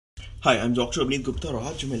Hi I am doctor अभिनीत गुप्ता और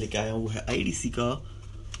आज जो मैं लेके आया हूँ वो है आईडीसी का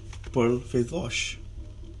पर्ल फेस वॉश।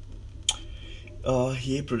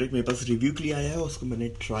 ये प्रोडक्ट मेरे पास रिव्यू के लिए आया है और उसको मैंने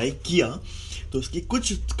ट्राई किया तो उसकी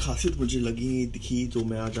कुछ खासियत मुझे लगी दिखी जो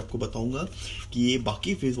मैं आज आपको बताऊंगा कि ये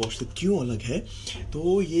बाकी फेस वॉश से क्यों अलग है।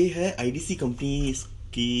 तो ये है आईडीसी कंपनी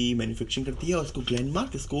इसकी मैन्युफैक्चरिंग करती है और इसको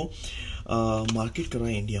ग्लैंडमार्क इसको मार्केट कर रहा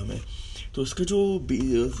है इंडिया में। तो इसका जो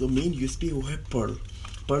मेन यूएसपी वो है पर्ल।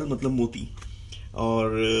 पर्ल मतलब मोती।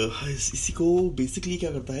 और इसी को बेसिकली क्या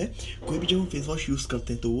करता है, कोई भी जब हम फेस वॉश यूज़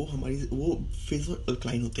करते हैं तो वो फेस वॉश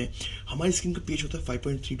अल्कलाइन होते हैं। हमारी स्किन का पीएच होता है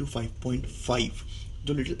 5.3 to 5.5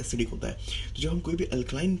 जो लिटिल एसिडिक होता है। तो जब हम कोई भी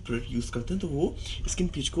अल्कलाइन प्रोडक्ट यूज़ करते हैं तो वो स्किन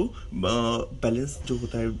पीएच को बैलेंस जो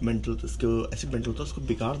होता है मेंटल इसको एसिड मेंटल होता है उसको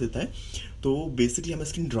बिगाड़ देता है। तो बेसिकली हमारी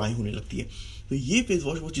स्किन ड्राई होने लगती है। तो ये फेस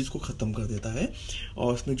वॉश वो चीज़ को ख़त्म कर देता है।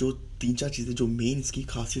 और इसमें जो 3-4 चीज़ें जो मेन इसकी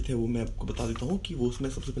खासियत है वो मैं आपको बता देता हूँ कि वो उसमें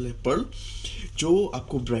सबसे पहले पर्ल जो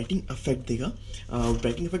आपको ब्राइटनिंग इफेक्ट देगा।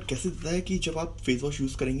 ब्राइटनिंग इफेक्ट कैसे देता है कि जब आप फेस वॉश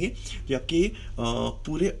यूज़ करेंगे तो आपके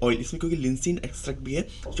पूरे ऑयल इसमें क्योंकि लिंसीन एक्सट्रैक्ट भी है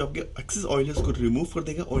जो आपके एक्सेस ऑयल है उसको रिमूव कर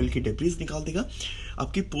देगा, ऑयल के डेब्रिज निकाल देगा,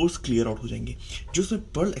 आपके पोर्स क्लियर आउट हो जाएंगे। जो उसमें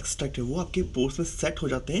पर्ल एक्सट्रैक्ट है वो आपके पोर्स में सेट हो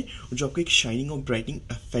जाते हैं और जो आपको एक शाइनिंग और ब्राइटनिंग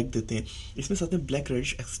इफेक्ट देते हैं। इसमें साथ में ब्लैक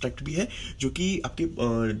रेडिश एक्सट्रैक्ट भी है जो कि आपके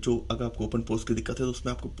जो अगर आपको ओपन पोर्स की दिक्कत है तो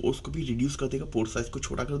उसमें आपको पोर्स को भी रिड्यूस कर देगा, पोर साइज को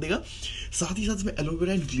छोटा कर देगा। साथ ही साथ इसमें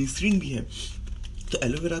एलोवेरा एंड ग्लिसरीन भी है। तो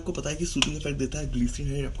एलोवेरा आपको पता है कि सूदिंग इफेक्ट देता है, ग्लिसरीन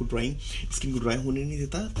है आपको ड्राइंग स्किन को ड्राई होने नहीं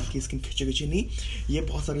देता ताकि स्किन खिंचे नहीं, ये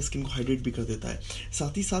बहुत सारे स्किन को हाइड्रेट भी कर देता है।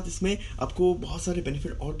 साथ ही साथ इसमें आपको बहुत सारे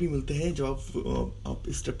बेनिफिट और भी मिलते हैं जब आप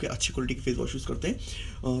इस टाइप के अच्छी क्वालिटी के फेस वॉश यूज़ करते हैं।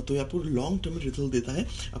 तो ये आपको लॉन्ग टर्म रिजल्ट देता है,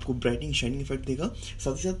 आपको ब्राइटनिंग शाइनिंग इफेक्ट देगा,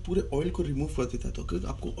 साथ ही साथ पूरे ऑयल को रिमूव कर देता है। तो अगर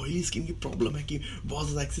आपको ऑयली स्किन की प्रॉब्लम है कि बहुत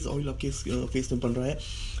ज़्यादा एक्सेस ऑयल आपके फेस में बन रहा है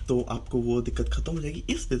तो आपको वो दिक्कत खत्म हो जाएगी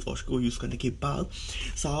इस फेस वॉश को यूज़ करने के बाद।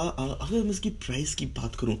 अगर मैं इसकी प्राइस की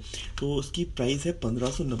बात करूं तो उसकी प्राइस है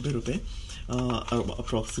 1590 रुपये,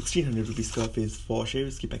 अप्रॉक्स 1600 रुपीज़ का फेस वॉश है।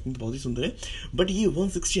 इसकी पैकिंग बहुत ही सुंदर है। बट ये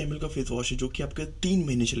 160 ml का फेस वॉश है जो कि आपका 3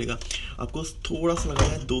 महीने चलेगा। आपको थोड़ा सा लगाना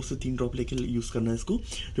है, 2 से 3 ड्रॉप लेके यूज़ करना है इसको,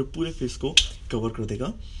 जो पूरे फेस को कवर कर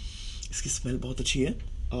देगा। इसकी स्मेल बहुत अच्छी है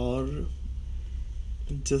और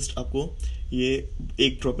जस्ट आपको ये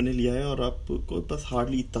एक ड्रॉप मैंने लिया है और आपको बस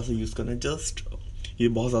हार्डली इतना सा यूज़ करना है। जस्ट ये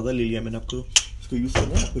बहुत ज़्यादा ले लिया मैंने, आपको इसको यूज़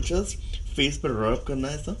करना है, आपको जस्ट फेस पर रब करना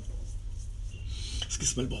है ऐसा। इसकी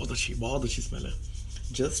स्मेल बहुत अच्छी स्मेल है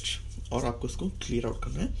जस्ट। और आपको इसको क्लियर आउट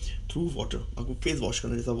करना है थ्रू वाटर, आपको फेस वॉश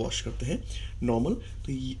करना है जैसा वॉश करते हैं नॉर्मल।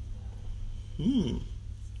 तो ये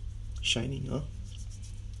शाइनिंग, हाँ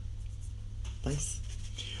नाइस।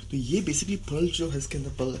 तो ये बेसिकली पर्ल जो है इसके अंदर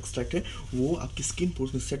पर्ल एक्सट्रैक्ट है वो आपकी स्किन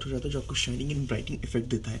पोर्स में सेट हो जाता है जो आपको शाइनिंग एंड ब्राइटनिंग इफेक्ट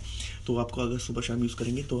देता है। तो आपको अगर सुबह शाम यूज़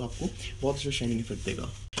करेंगे तो आपको बहुत अच्छा शाइनिंग इफेक्ट देगा।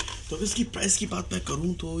 तो अगर इसकी प्राइस की बात मैं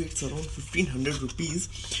करूँ तो it's around 1500 rupees,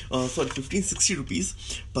 sorry 1560 rupees,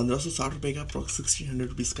 1560 रुपये का अप्रॉक्स 1600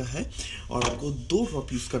 रुपीज़ का है। और आपको 2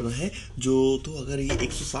 ड्रॉप यूज़ करना है जो, तो अगर ये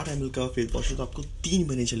 160 ml का फेस वॉश है तो आपको 3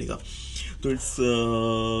 महीने चलेगा। तो इट्स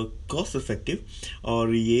कॉस्ट इफेक्टिव।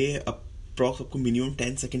 और ये अप्रॉक्स आपको मिनिमम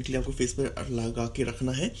 10 सेकेंड के लिए आपको फेस पर लगा के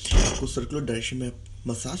रखना है, आपको सर्कुलर डायरेक्शन में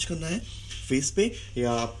मसाज करना है फेस पे,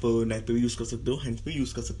 या आप नेक पे भी यूज़ कर सकते हो, हैंड्स पे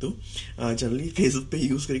यूज़ कर सकते हो। जनरली फेस पे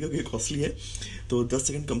यूज़ करेगा क्योंकि कॉस्टली है। तो 10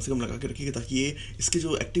 सेकंड कम से कम लगा के रखिएगा ताकि ये इसके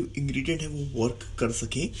जो एक्टिव इंग्रेडिएंट है वो वर्क कर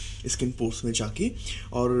सकें स्किन पोर्स में जाके।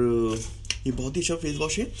 और ये बहुत ही अच्छा फेस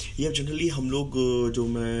वॉश है। ये अब जनरली हम लोग जो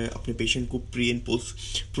मैं अपने पेशेंट को प्री एंड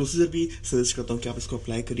पोस्ट प्रोसीजर भी सजेस्ट करता हूँ कि आप इसको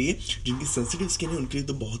अप्लाई करिए। जिनकी सेंसिटिव स्किन है उनके लिए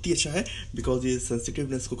तो बहुत ही अच्छा है बिकॉज ये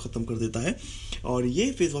सेंसिटिवनेस को ख़त्म कर देता है। और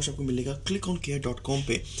ये फेस वॉश आपको मिलेगा clickoncare.com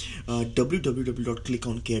पे,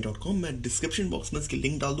 www.clickoncare.com। मैं डिस्क्रिप्शन बॉक्स में इसकी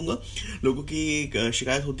लिंक डाल दूंगा। लोगों की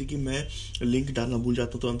शिकायत होती कि मैं लिंक डालना भूल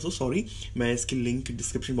जाता हूँ तो आई एम सो सॉरी, मैं इसकी लिंक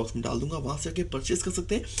डिस्क्रिप्शन बॉक्स में डाल दूंगा, वहाँ से आके परचेज कर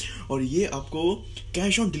सकते हैं। और ये आपको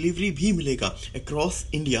कैश ऑन डिलीवरी भी मिलेगा अक्रॉस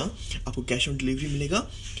इंडिया, आपको कैश ऑन डिलीवरी मिलेगा।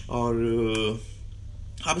 और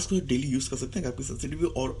आप इसको डेली यूज़ कर सकते हैं अगर आपकी सेंसिटिव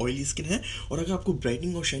और ऑयली स्किन है। और अगर आपको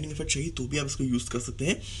ब्राइटनिंग और शाइनिंग इफेक्ट चाहिए तो भी आप इसको यूज़ कर सकते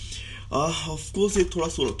हैं। ऑफकोर्स ये थोड़ा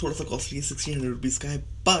सा कॉस्टली है, 1600 रुपीज़ का है,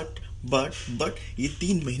 बट ये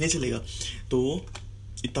 3 महीने चलेगा तो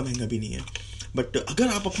इतना महंगा भी नहीं है। बट अगर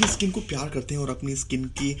आप अपनी स्किन को प्यार करते हैं और अपनी स्किन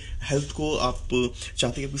की हेल्थ को आप चाहते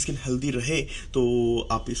हैं कि आपकी स्किन हेल्दी रहे तो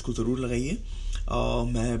आप इसको ज़रूर लगाइए।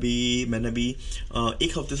 मैंने अभी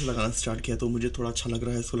 1 हफ्ते से लगाना स्टार्ट किया तो मुझे थोड़ा अच्छा लग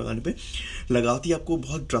रहा है इसको लगाने पे। लगाते ही आपको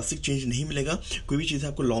बहुत ड्रास्टिक चेंज नहीं मिलेगा, कोई भी चीज़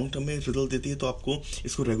आपको लॉन्ग टर्म में रिजल्ट देती है तो आपको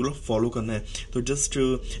इसको रेगुलर फॉलो करना है। तो जस्ट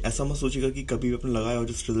ऐसा मत सोचिएगा कि कभी भी आपने लगाया और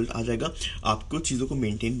जस्ट रिजल्ट आ जाएगा, आपको चीज़ों को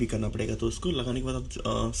मेनटेन भी करना पड़ेगा। तो इसको लगाने के बाद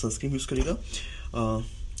आप सनस्क्रीन यूज़ करिएगा,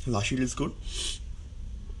 लाशी इज़ गुड।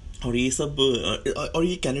 और ये सब और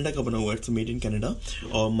ये कनाडा का बना हुआ है, इट्स मेड इन कनाडा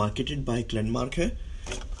और मार्केटेड बाय ग्लेनमार्क है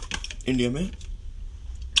इंडिया में।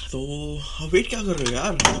 तो वेट क्या कर रहे हो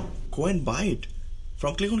यार, go and bye it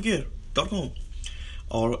from clickOnCare.com।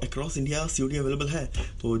 और अक्रॉस इंडिया COD अवेलेबल है,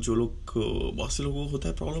 तो जो लोग बहुत से लोगों को होता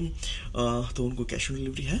है प्रॉब्लम तो उनको कैश ऑन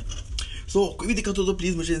डिलीवरी है। सो कोई भी दिक्कत हो तो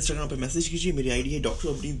प्लीज़ मुझे इंस्टाग्राम पे मैसेज कीजिए, मेरी आईडी है Dr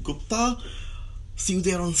Abhinit Gupta। C you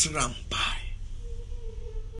there on Instagram.